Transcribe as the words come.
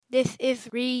This is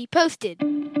reposted.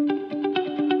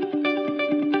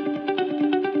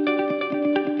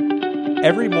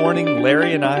 Every morning,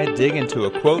 Larry and I dig into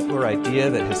a quote or idea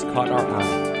that has caught our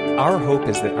eye. Our hope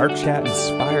is that our chat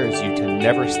inspires you to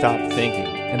never stop thinking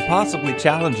and possibly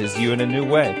challenges you in a new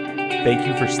way. Thank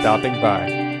you for stopping by.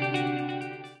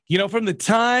 You know, from the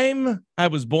time I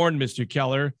was born, Mr.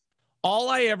 Keller, all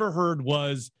I ever heard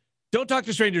was, don't talk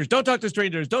to strangers, don't talk to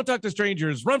strangers, don't talk to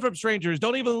strangers, run from strangers,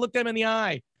 don't even look them in the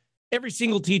eye. Every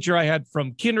single teacher I had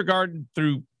from kindergarten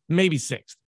through maybe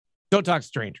sixth, don't talk to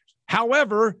strangers.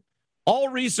 However, all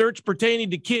research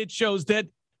pertaining to kids shows that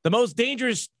the most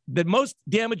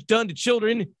damage done to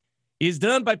children is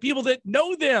done by people that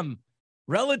know them,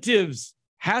 relatives,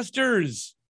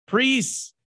 pastors,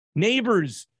 priests,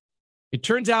 neighbors. It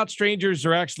turns out strangers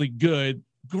are actually good.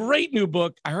 Great new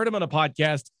book. I heard him on a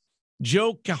podcast.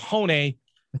 Joe Cajone,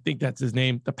 I think that's his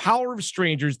name. The Power of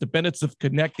Strangers, the benefits of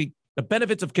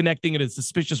connecting in a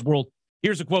suspicious world.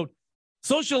 Here's a quote.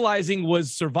 Socializing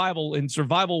was survival, and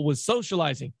survival was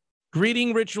socializing.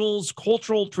 Greeting rituals,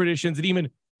 cultural traditions, and even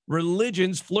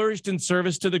religions flourished in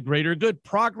service to the greater good.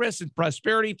 Progress and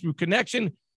prosperity through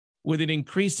connection with an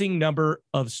increasing number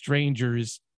of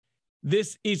strangers.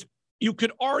 You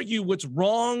could argue what's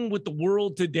wrong with the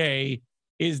world today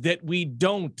is that we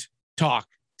don't talk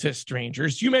to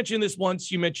strangers. You mentioned this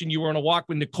once. You mentioned you were on a walk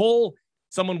with Nicole.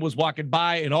 Someone was walking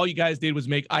by, and all you guys did was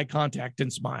make eye contact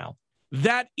and smile.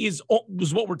 That was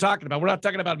what we're talking about. We're not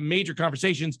talking about major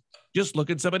conversations. Just look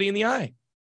at somebody in the eye.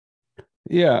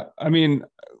 Yeah, I mean,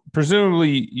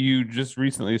 presumably you just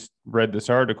recently read this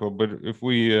article, but if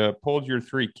we polled your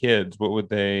three kids, what would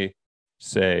they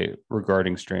say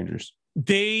regarding strangers?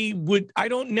 They would,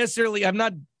 I'm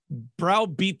not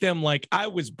browbeat them like I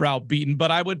was browbeaten, but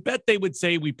I would bet they would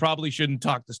say we probably shouldn't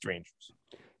talk to strangers.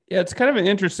 Yeah, it's kind of an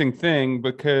interesting thing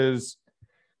because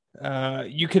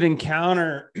you could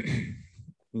encounter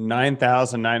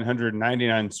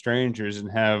 9,999 strangers and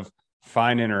have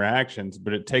fine interactions,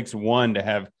 but it takes one to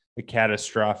have a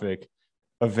catastrophic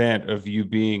event of you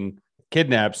being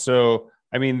kidnapped. So,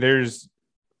 I mean, there's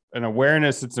an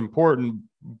awareness that's important,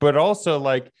 but also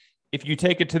like if you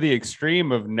take it to the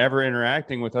extreme of never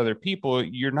interacting with other people,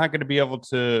 you're not going to be able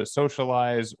to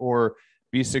socialize or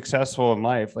be successful in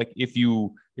life. Like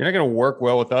you're not going to work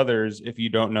well with others if you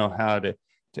don't know how to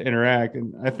interact.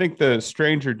 And I think the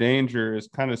stranger danger is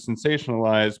kind of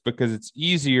sensationalized because it's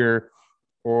easier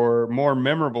or more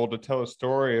memorable to tell a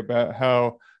story about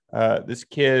how this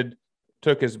kid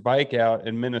took his bike out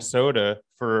in Minnesota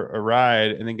for a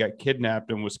ride and then got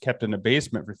kidnapped and was kept in a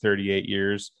basement for 38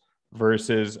 years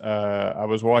versus I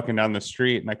was walking down the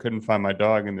street and I couldn't find my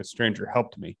dog and the stranger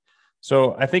helped me.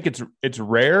 So I think it's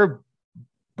rare,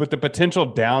 but the potential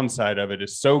downside of it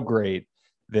is so great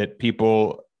that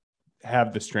people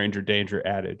have the stranger danger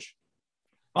adage.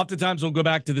 Oftentimes we'll go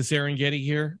back to the Serengeti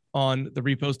here on the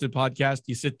reposted podcast.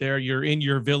 You sit there, you're in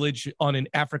your village on an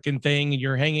African thing and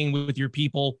you're hanging with your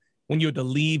people. When you had to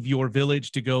leave your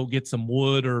village to go get some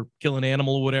wood or kill an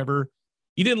animal or whatever,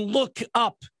 you didn't look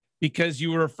up because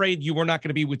you were afraid you were not going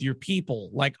to be with your people.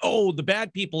 Like, oh, the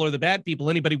bad people are the bad people,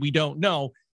 anybody we don't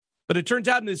know. But it turns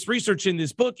out in this research in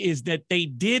this book is that they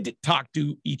did talk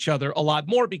to each other a lot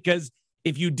more because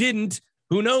if you didn't,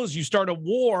 who knows, you start a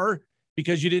war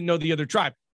because you didn't know the other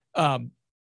tribe. I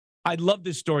love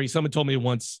this story. Someone told me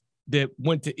once that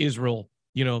went to Israel,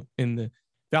 you know, in the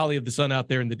Valley of the Sun out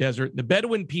there in the desert. The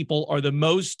Bedouin people are the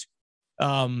most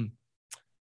kind,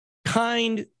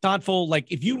 thoughtful.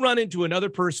 Like if you run into another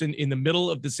person in the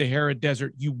middle of the Sahara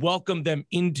Desert, you welcome them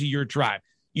into your tribe.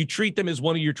 You treat them as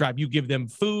one of your tribe. You give them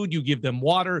food, you give them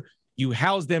water, you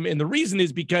house them. And the reason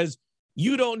is because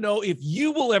you don't know if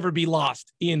you will ever be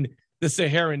lost in the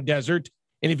Saharan desert.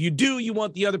 And if you do, you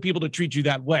want the other people to treat you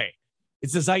that way.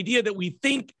 It's this idea that we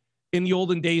think in the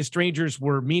olden days, strangers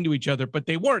were mean to each other, but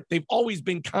they weren't. They've always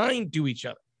been kind to each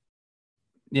other.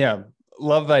 Yeah.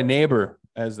 Love thy neighbor,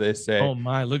 as they say. Oh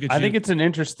my, look at you. I think it's an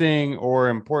interesting or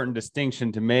important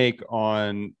distinction to make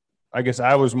on, I guess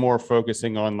I was more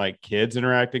focusing on like kids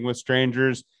interacting with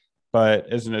strangers,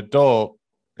 but as an adult,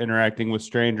 interacting with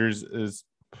strangers is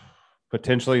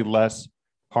potentially less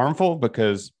harmful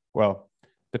because, well,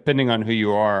 depending on who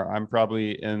you are, I'm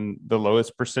probably in the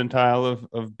lowest percentile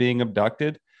of being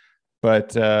abducted.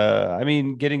 But I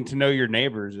mean, getting to know your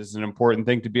neighbors is an important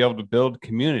thing to be able to build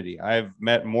community. I've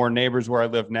met more neighbors where I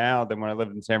live now than when I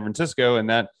lived in San Francisco. And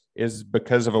that is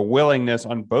because of a willingness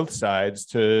on both sides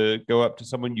to go up to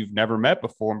someone you've never met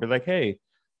before and be like, hey,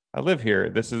 I live here.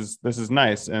 This is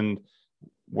nice. And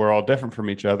we're all different from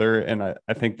each other. And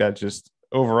I think that just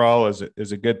overall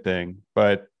is a good thing.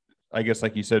 But I guess,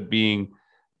 like you said, being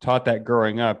taught that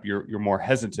growing up, you're more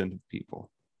hesitant of people.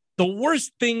 The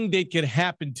worst thing that could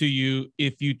happen to you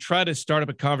if you try to start up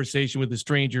a conversation with a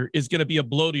stranger is going to be a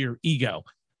blow to your ego.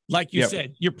 Like you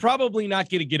said, you're probably not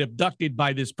going to get abducted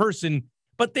by this person,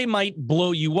 but they might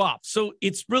blow you up. So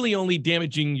it's really only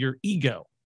damaging your ego.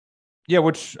 Yeah,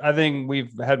 which I think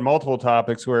we've had multiple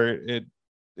topics where it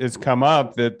has come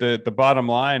up that the bottom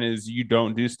line is you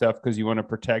don't do stuff because you want to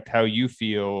protect how you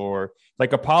feel, or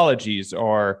like apologies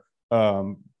or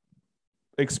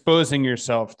exposing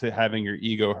yourself to having your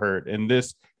ego hurt. And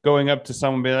this going up to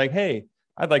someone, be like, hey,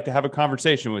 I'd like to have a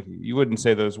conversation with you. You wouldn't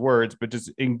say those words, but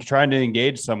just in trying to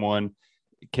engage someone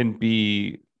can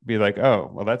be like, oh,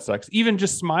 well, that sucks. Even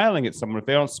just smiling at someone, if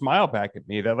they don't smile back at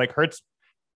me, that like hurts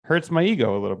my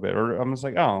ego a little bit. Or I'm just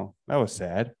like, oh, that was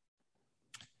sad.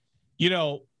 You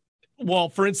know, well,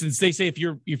 for instance, they say if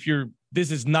you're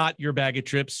this is not your bag of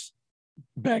tricks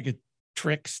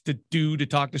to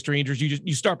talk to strangers,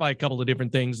 you start by a couple of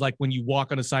different things. Like when you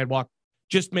walk on a sidewalk,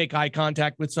 just make eye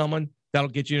contact with someone. That'll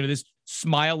get you into this.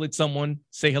 Smile at someone,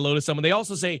 say hello to someone. They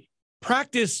also say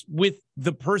practice with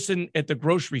the person at the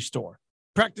grocery store.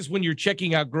 Practice when you're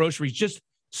checking out groceries, just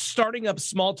starting up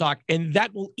small talk, and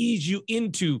that will ease you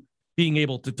into being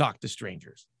able to talk to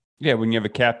strangers. Yeah, when you have a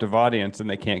captive audience and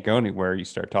they can't go anywhere, you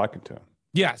start talking to them.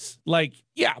 Yes,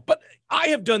 but I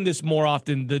have done this more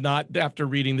often than not after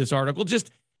reading this article, just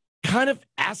kind of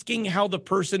asking how the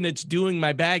person that's doing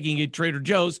my bagging at Trader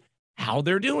Joe's, how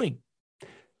they're doing.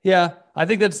 Yeah, I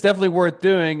think that's definitely worth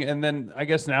doing. And then I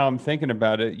guess now I'm thinking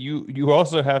about it, you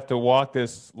also have to walk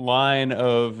this line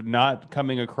of not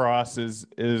coming across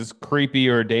as creepy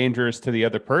or dangerous to the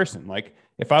other person. Like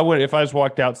if I was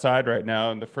walked outside right now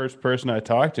and the first person I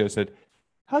talked to said,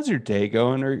 how's your day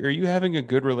going? Are you having a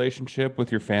good relationship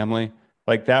with your family?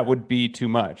 Like that would be too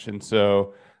much. And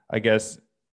so I guess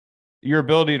your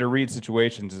ability to read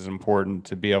situations is important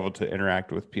to be able to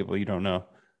interact with people you don't know.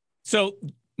 So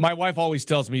my wife always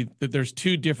tells me that there's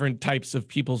two different types of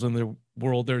peoples in the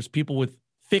world. There's people with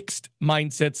fixed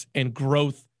mindsets and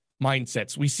growth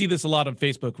mindsets. We see this a lot on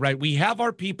Facebook, right? We have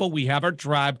our people, we have our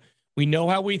tribe, we know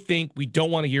how we think, we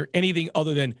don't want to hear anything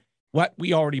other than what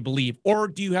we already believe. Or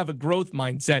do you have a growth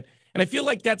mindset? And I feel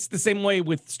like that's the same way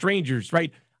with strangers,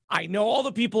 right? I know all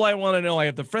the people I want to know. I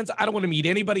have the friends. I don't want to meet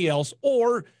anybody else.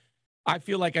 Or I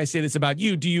feel like I say this about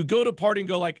you. Do you go to a party and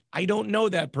go like, I don't know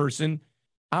that person.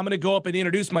 I'm going to go up and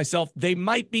introduce myself. They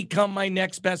might become my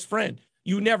next best friend.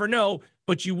 You never know,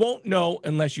 but you won't know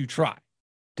unless you try.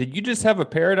 Did you just have a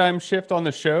paradigm shift on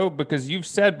the show? Because you've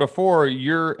said before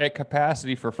you're at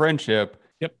capacity for friendship.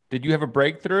 Yep. Did you have a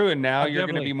breakthrough and now you're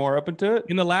going to be more open to it?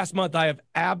 In the last month, I have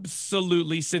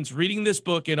absolutely, since reading this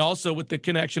book and also with the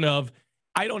connection of,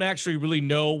 I don't actually really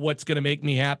know what's going to make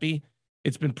me happy.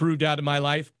 It's been proved out in my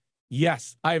life.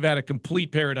 Yes, I've had a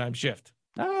complete paradigm shift.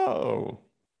 Oh,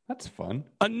 that's fun.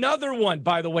 Another one,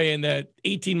 by the way, in the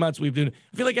 18 months we've been,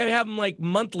 I feel like I have them like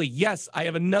monthly. Yes, I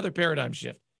have another paradigm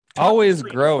shift. Always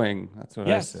growing. That's what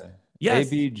I say. Yes.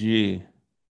 ABG.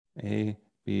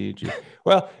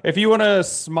 Well, if you want to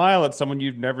smile at someone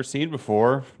you've never seen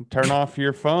before, turn off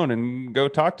your phone and go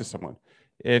talk to someone.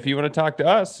 If you want to talk to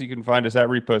us, you can find us at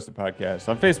Reposted Podcast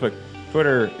on Facebook,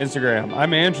 Twitter, Instagram.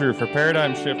 I'm Andrew for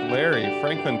Paradigm Shift Larry,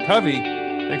 Franklin Covey.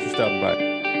 Thanks for stopping by.